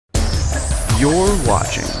You're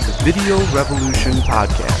watching the Video Revolution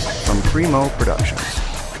podcast from Primo Productions.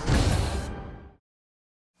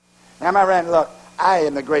 Now, my friend, look, I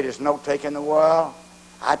am the greatest note taker in the world.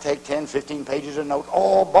 I take 10, 15 pages of notes.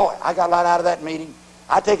 Oh, boy, I got a lot out of that meeting.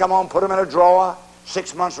 I take them home, put them in a drawer.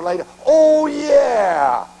 6 months later, oh,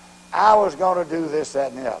 yeah, I was going to do this,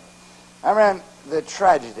 that, and the other. I mean, the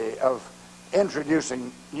tragedy of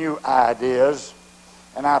introducing new ideas,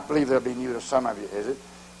 and I believe they'll be new to some of you, is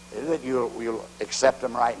that you'll accept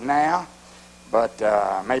them right now, but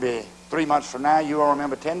maybe 3 months from now, you will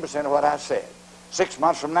remember 10% of what I said. 6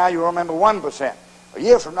 months from now, you'll remember 1%. A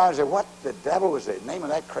year from now, you say, what the devil was the name of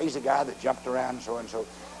that crazy guy that jumped around and so and so?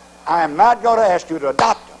 I am not going to ask you to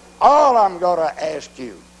adopt them. All I'm going to ask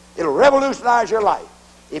you, it'll revolutionize your life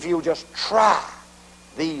if you just try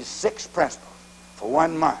these 6 principles for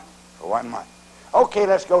 1 month. Okay,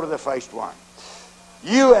 let's go to the first one.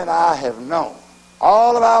 You and I have known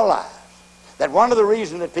all of our lives that one of the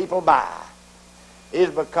reasons that people buy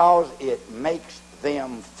is because it makes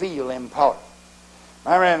them feel important.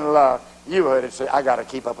 My friend, look, you heard it say, I got to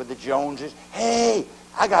keep up with the Joneses. Hey,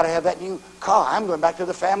 I got to have that new car. I'm going back to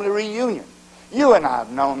the family reunion. You and I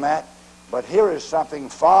have known that, but here is something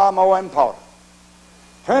far more important.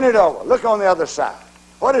 Turn it over. Look on the other side.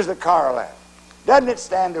 What is the corollary? Doesn't it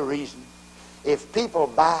stand to reason? If people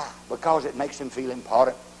buy because it makes them feel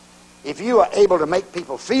important, if you are able to make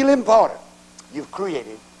people feel important, you've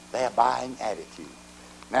created their buying attitude.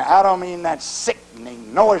 Now, I don't mean that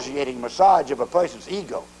sickening, nauseating massage of a person's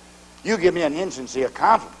ego. You give me an insincere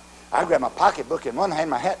compliment, I grab my pocketbook in one hand,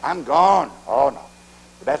 my hat, I'm gone. Oh, no.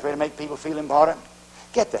 The best way to make people feel important,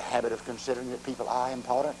 get the habit of considering that people are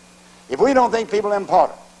important. If we don't think people are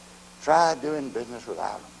important, try doing business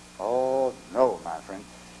without them. Oh, no, my friend.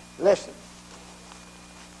 Listen.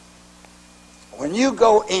 When you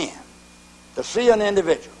go in to see an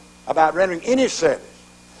individual about rendering any service,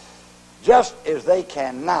 just as they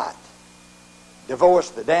cannot divorce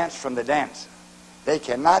the dance from the dancer, they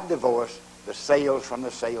cannot divorce the sales from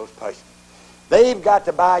the salesperson. They've got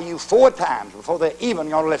to buy you 4 times before they're even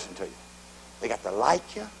going to listen to you. They got to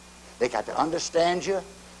like you, they got to understand you,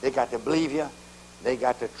 they got to believe you, they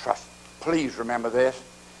got to trust you. Please remember this.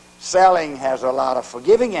 Selling has a lot of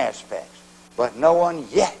forgiving aspects, but no one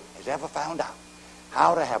yet has ever found out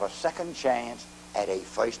how to have a second chance at a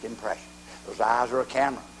first impression. Those eyes are a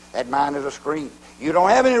camera. That mind is a screen. You don't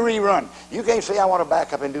have any rerun. You can't say, I want to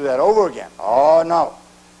back up and do that over again. Oh, no.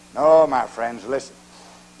 No, my friends, listen.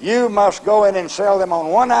 You must go in and sell them on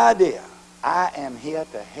one idea. I am here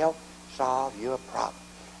to help solve your problem.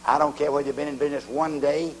 I don't care whether you've been in business 1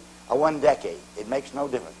 day or 1 decade. It makes no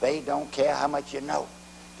difference. They don't care how much you know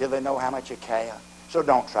till they know how much you care. So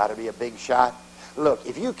don't try to be a big shot. Look,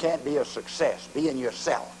 if you can't be a success being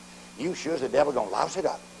yourself, you sure as the devil going to louse it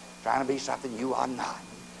up trying to be something you are not.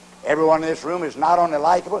 Everyone in this room is not only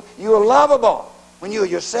likable, you are lovable when you're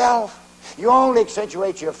yourself. You only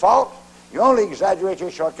accentuate your faults. You only exaggerate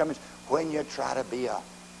your shortcomings when you try to be a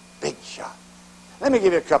big shot. Let me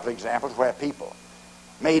give you a couple examples where people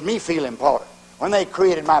made me feel important when they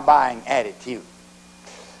created my buying attitude.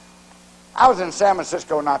 I was in San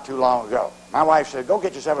Francisco not too long ago. My wife said, go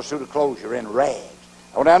get yourself a suit of clothes. You're in rags.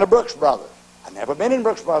 I went down to Brooks Brothers. I'd never been in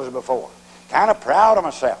Brooks Brothers before. Kind of proud of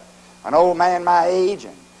myself. An old man my age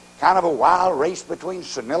and kind of a wild race between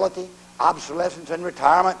senility, obsolescence, and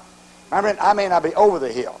retirement. I may not be over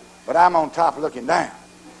the hill, but I'm on top looking down.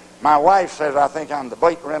 My wife says I think I'm the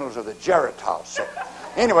Burt Reynolds of the Geritol set.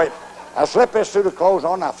 Anyway, I slipped this suit of clothes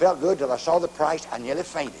on, and I felt good till I saw the price. I nearly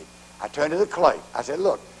fainted. I turned to the clerk. I said,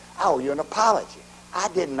 look, I owe you an apology. I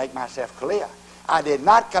didn't make myself clear. I did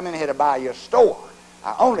not come in here to buy your store.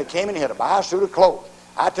 I only came in here to buy a suit of clothes.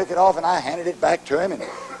 I took it off and I handed it back to him. And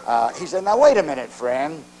he said, now wait a minute,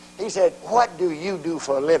 friend. He said, what do you do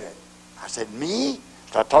for a living? I said, me?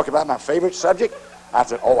 Started talking about my favorite subject. I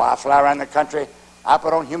said, oh, I fly around the country. I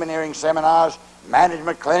put on humanitarian seminars,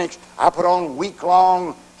 management clinics. I put on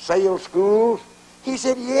week-long sales schools. He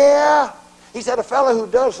said, yeah. He said, a fellow who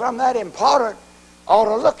does something that important ought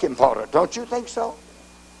to look important. Don't you think so?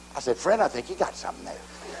 I said, friend, I think you got something there.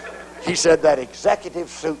 He said, that executive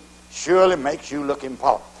suit surely makes you look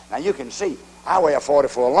important. Now, you can see, I wear a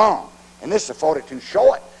 44 long, and this is a 42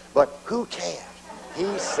 short, but who cares?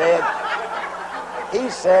 He said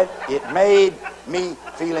it made me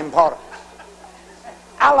feel important.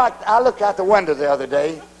 I looked out the window the other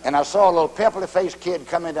day, and I saw a little pimply-faced kid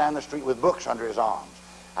coming down the street with books under his arms.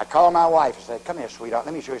 I called my wife and said, come here, sweetheart,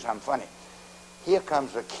 let me show you something funny. Here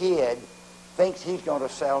comes a kid, thinks he's going to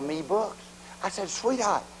sell me books. I said,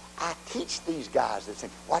 sweetheart, I teach these guys this thing.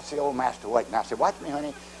 Watch the old master wait. And I said, watch me,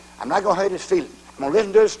 honey. I'm not going to hurt his feelings. I'm going to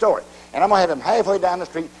listen to his story. And I'm going to have him halfway down the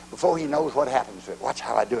street before he knows what happens to it. Watch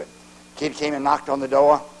how I do it. Kid came and knocked on the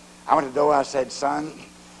door. I went to the door. I said, son,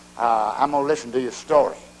 I'm going to listen to your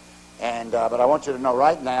story. But I want you to know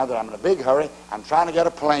right now that I'm in a big hurry. I'm trying to get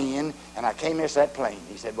a plane, and I can't miss that plane.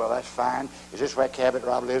 He said, well, that's fine. Is this where Cavett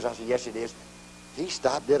Robert lives? I said, yes, it is. He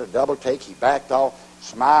stopped, did a double take. He backed off,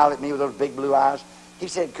 smiled at me with those big blue eyes. He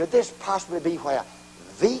said, could this possibly be where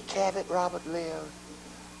the Cavett Robert lives?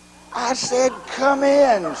 I said, come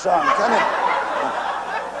in, son, come in.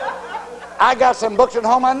 I got some books at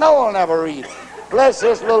home I know I'll never read. Bless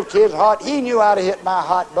this little kid's heart. He knew how to hit my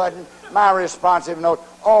hot button, my responsive note.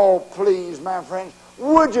 Oh, please, my friends,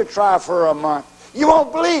 would you try for a month? You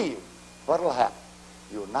won't believe what will happen.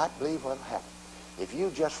 You will not believe what will happen. If you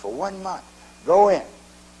just for 1 month go in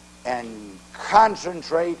and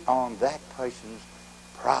concentrate on that person's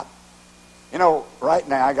problem. You know, right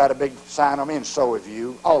now I got a big sign on me, and so have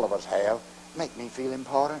you. All of us have. Make me feel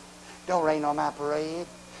important. Don't rain on my parade.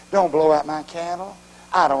 Don't blow out my candle.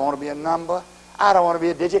 I don't want to be a number. I don't want to be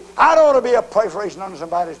a digit. I don't want to be a perforation on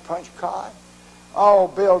somebody's punch card. Oh,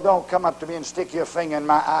 Bill, don't come up to me and stick your finger in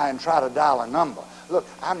my eye and try to dial a number. Look,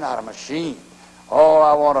 I'm not a machine. Oh,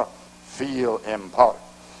 I want to feel important.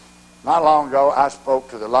 Not long ago, I spoke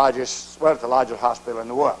to the largest hospital in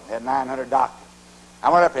the world. It had 900 doctors.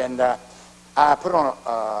 I went up and I put on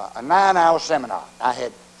a 9-hour seminar. I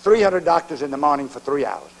had 300 doctors in the morning for 3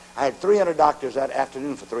 hours. I had 300 doctors that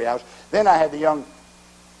afternoon for 3 hours. Then I had the young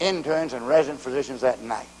interns and resident physicians that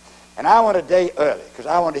night. And I went a day early because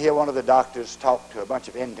I wanted to hear one of the doctors talk to a bunch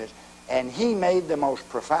of interns. And he made the most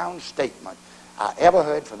profound statement I ever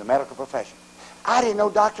heard from the medical profession. I didn't know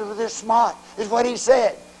doctors were this smart. This is what he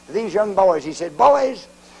said to these young boys. He said, boys,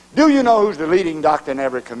 do you know who's the leading doctor in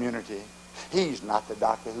every community? He's not the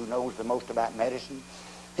doctor who knows the most about medicine.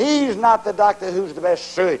 He's not the doctor who's the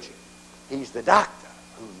best surgeon. He's the doctor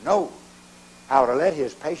who knows how to let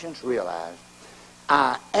his patients realize,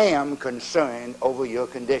 I am concerned over your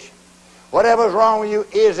condition. Whatever's wrong with you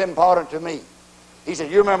is important to me. He said,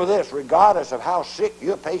 you remember this, regardless of how sick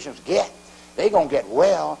your patients get, they're going to get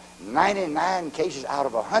well 99 cases out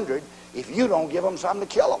of 100 if you don't give them something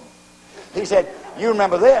to kill them. He said, you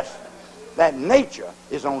remember this, that nature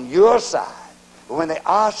is on your side. But when they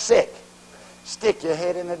are sick, stick your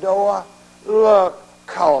head in the door, look,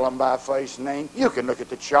 call them by first name. You can look at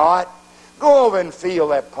the chart. Go over and feel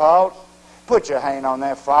their pulse. Put your hand on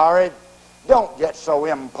their forehead. Don't get so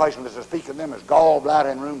impatient as to speak of them as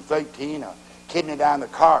gallbladder in room 13 or kidney down the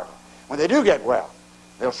corridor. When they do get well,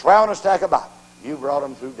 they'll swear on a stack of bottles. You brought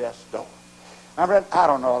them through death's door. My friend, I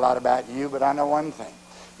don't know a lot about you, but I know one thing.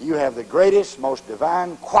 You have the greatest, most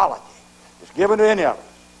divine quality that's given to any of us.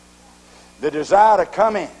 The desire to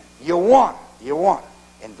come in. You want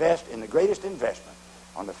it. Invest in the greatest investment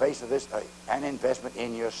on the face of this earth, an investment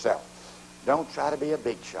in yourself. Don't try to be a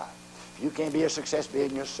big shot. If you can't be a success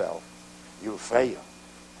being yourself, you'll fail.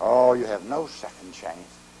 Oh, you have no second chance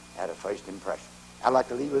at a first impression. I'd like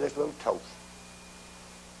to leave with this little toast.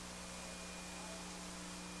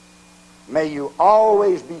 May you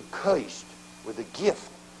always be cursed with the gift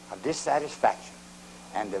of dissatisfaction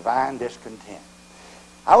and divine discontent.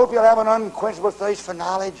 I hope you'll have an unquenchable thirst for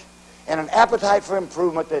knowledge and an appetite for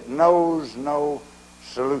improvement that knows no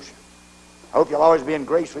solution. I hope you'll always be in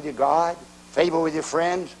grace with your God, favor with your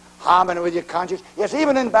friends, harmony with your conscience, yes,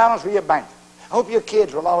 even in balance with your banker. I hope your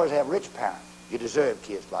kids will always have rich parents. You deserve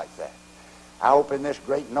kids like that. I hope in this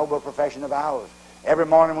great noble profession of ours, every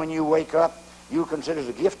morning when you wake up, you consider it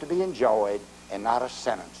a gift to be enjoyed and not a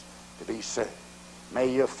sentence to be served. May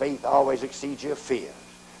your faith always exceed your fears.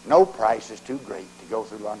 No price is too great to go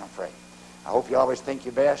through unafraid. I hope you always think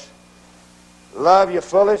your best, love your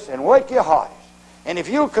fullest, and work your hardest. And if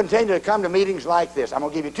you'll continue to come to meetings like this, I'm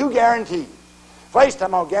going to give you 2 guarantees. First,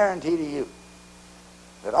 I'm going to guarantee to you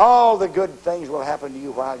that all the good things will happen to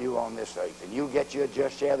you while you're on this earth, and you get your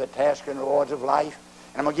just share of the tasks and rewards of life.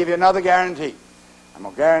 And I'm going to give you another guarantee. I'm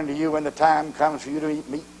going to guarantee you when the time comes for you to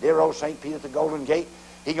meet dear old St. Peter at the Golden Gate,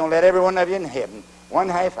 he's going to let every one of you in heaven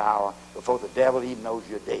 1/2 hour before the devil even knows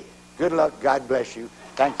you're dead. Good luck. God bless you.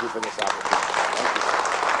 Thank you for this opportunity.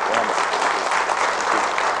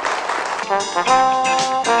 Thank you.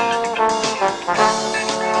 Thank you.